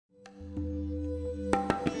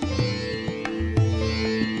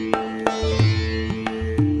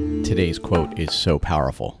Today's quote is so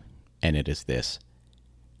powerful, and it is this: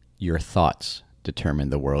 your thoughts determine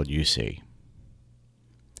the world you see.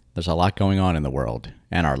 There's a lot going on in the world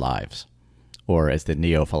and our lives, or as the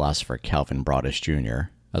neo-philosopher Calvin Broadus Jr.,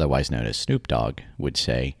 otherwise known as Snoop Dogg, would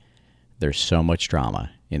say, there's so much drama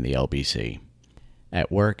in the LBC.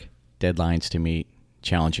 At work, deadlines to meet,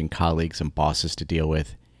 challenging colleagues and bosses to deal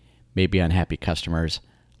with, maybe unhappy customers,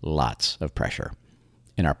 lots of pressure.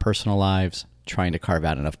 In our personal lives, trying to carve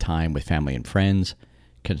out enough time with family and friends,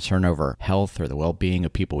 concern over health or the well-being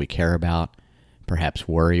of people we care about, perhaps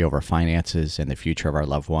worry over finances and the future of our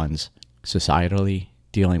loved ones, societally,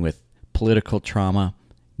 dealing with political trauma,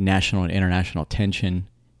 national and international tension,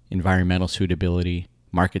 environmental suitability,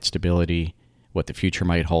 market stability, what the future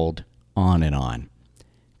might hold, on and on.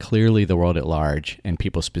 Clearly, the world at large, and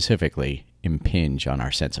people specifically, impinge on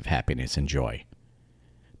our sense of happiness and joy.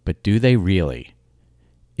 But do they really?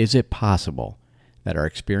 Is it possible that our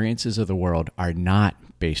experiences of the world are not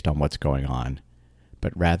based on what's going on,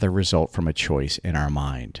 but rather result from a choice in our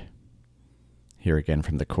mind? Here again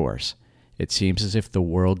from the Course. It seems as if the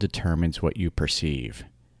world determines what you perceive,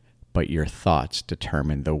 but your thoughts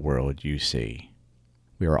determine the world you see.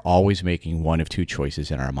 We are always making one of two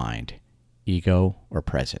choices in our mind, ego or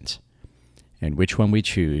presence. And which one we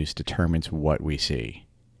choose determines what we see.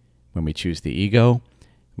 When we choose the ego,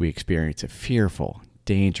 we experience a fearful,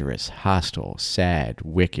 dangerous, hostile, sad,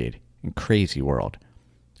 wicked, and crazy world,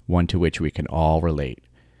 one to which we can all relate.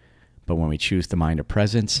 But when we choose the mind of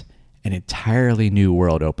presence, an entirely new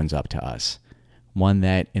world opens up to us, one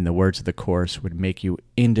that, in the words of the Course, would make you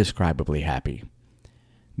indescribably happy.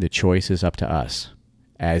 The choice is up to us,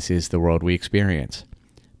 as is the world we experience,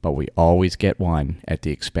 but we always get one at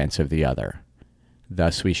the expense of the other.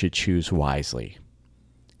 Thus, we should choose wisely.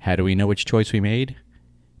 How do we know which choice we made?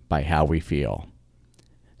 By how we feel.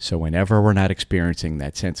 So whenever we're not experiencing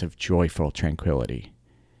that sense of joyful tranquility,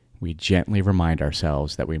 we gently remind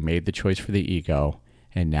ourselves that we made the choice for the ego,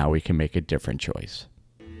 and now we can make a different choice.